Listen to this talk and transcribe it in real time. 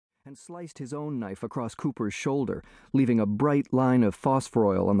and sliced his own knife across Cooper's shoulder, leaving a bright line of phosphor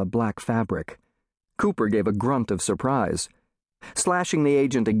oil on the black fabric. Cooper gave a grunt of surprise. Slashing the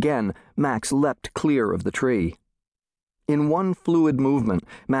agent again, Max leapt clear of the tree. In one fluid movement,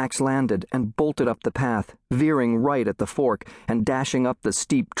 Max landed and bolted up the path, veering right at the fork and dashing up the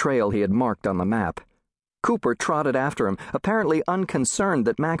steep trail he had marked on the map. Cooper trotted after him, apparently unconcerned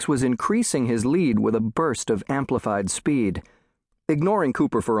that Max was increasing his lead with a burst of amplified speed. Ignoring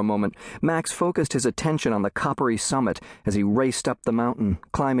Cooper for a moment, Max focused his attention on the coppery summit as he raced up the mountain,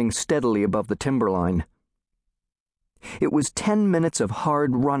 climbing steadily above the timberline. It was 10 minutes of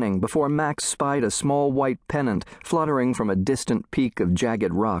hard running before Max spied a small white pennant fluttering from a distant peak of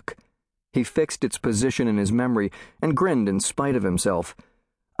jagged rock. He fixed its position in his memory and grinned in spite of himself.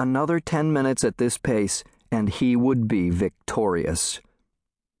 Another 10 minutes at this pace, and he would be victorious.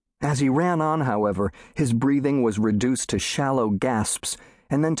 As he ran on, however, his breathing was reduced to shallow gasps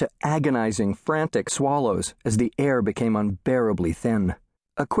and then to agonizing, frantic swallows as the air became unbearably thin.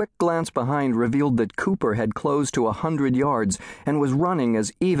 A quick glance behind revealed that Cooper had closed to 100 yards and was running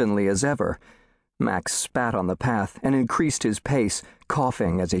as evenly as ever. Max spat on the path and increased his pace,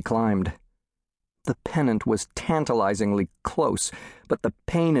 coughing as he climbed. The pennant was tantalizingly close, but the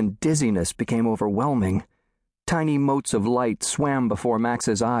pain and dizziness became overwhelming. Tiny motes of light swam before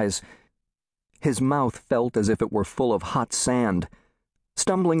Max's eyes. His mouth felt as if it were full of hot sand.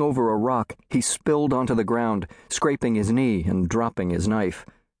 Stumbling over a rock, he spilled onto the ground, scraping his knee and dropping his knife.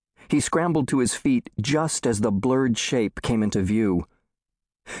 He scrambled to his feet just as the blurred shape came into view.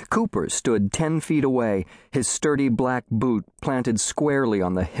 Cooper stood 10 feet away, his sturdy black boot planted squarely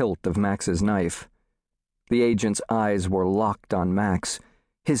on the hilt of Max's knife. The agent's eyes were locked on Max.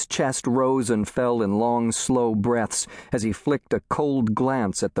 His chest rose and fell in long, slow breaths as he flicked a cold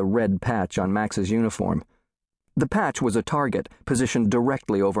glance at the red patch on Max's uniform. The patch was a target, positioned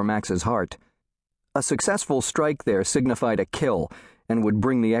directly over Max's heart. A successful strike there signified a kill and would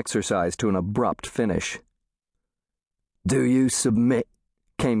bring the exercise to an abrupt finish. "Do you submit?"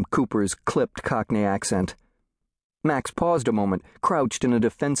 came Cooper's clipped Cockney accent. Max paused a moment, crouched in a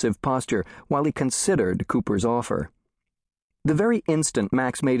defensive posture, while he considered Cooper's offer. The very instant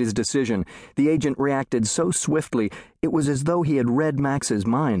Max made his decision, the agent reacted so swiftly it was as though he had read Max's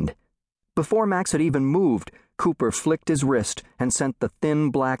mind. Before Max had even moved, Cooper flicked his wrist and sent the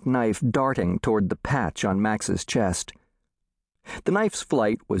thin black knife darting toward the patch on Max's chest. The knife's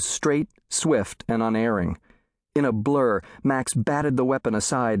flight was straight, swift, and unerring. In a blur, Max batted the weapon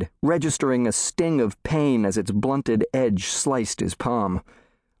aside, registering a sting of pain as its blunted edge sliced his palm.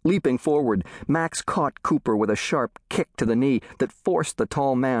 Leaping forward, Max caught Cooper with a sharp kick to the knee that forced the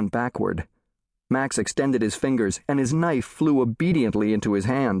tall man backward. Max extended his fingers, and his knife flew obediently into his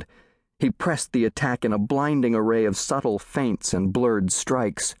hand. He pressed the attack in a blinding array of subtle feints and blurred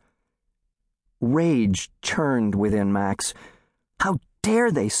strikes. Rage churned within Max. How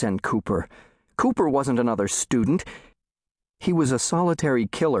dare they send Cooper? Cooper wasn't another student. He was a solitary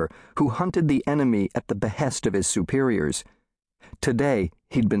killer who hunted the enemy at the behest of his superiors. Today,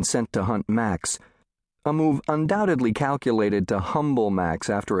 he'd been sent to hunt Max, a move undoubtedly calculated to humble Max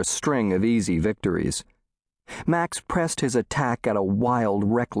after a string of easy victories. Max pressed his attack at a wild,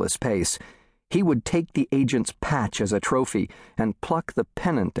 reckless pace. He would take the agent's patch as a trophy and pluck the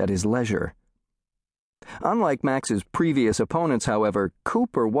pennant at his leisure. Unlike Max's previous opponents, however,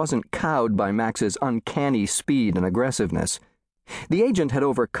 Cooper wasn't cowed by Max's uncanny speed and aggressiveness. The agent had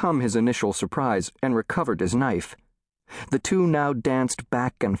overcome his initial surprise and recovered his knife. The two now danced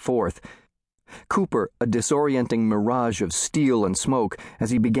back and forth, Cooper a disorienting mirage of steel and smoke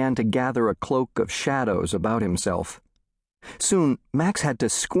as he began to gather a cloak of shadows about himself. Soon, Max had to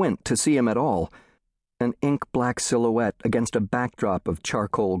squint to see him at all, an ink-black silhouette against a backdrop of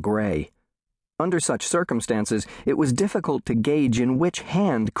charcoal gray. Under such circumstances, it was difficult to gauge in which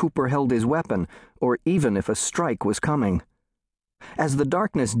hand Cooper held his weapon, or even if a strike was coming. As the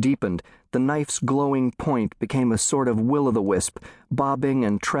darkness deepened, the knife's glowing point became a sort of will-o'-the-wisp, bobbing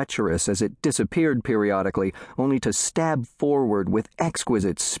and treacherous as it disappeared periodically, only to stab forward with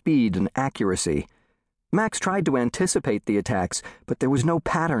exquisite speed and accuracy. Max tried to anticipate the attacks, but there was no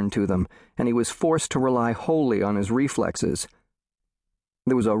pattern to them, and he was forced to rely wholly on his reflexes.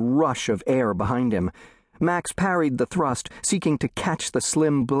 There was a rush of air behind him. Max parried the thrust, seeking to catch the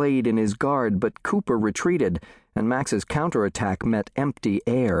slim blade in his guard, but Cooper retreated, and Max's counterattack met empty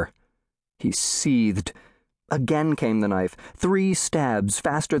air. He seethed. Again came the knife, 3 stabs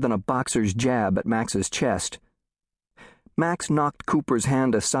faster than a boxer's jab at Max's chest. Max knocked Cooper's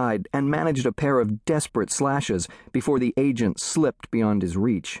hand aside and managed a pair of desperate slashes before the agent slipped beyond his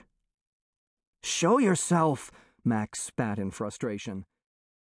reach. "Show yourself," Max spat in frustration.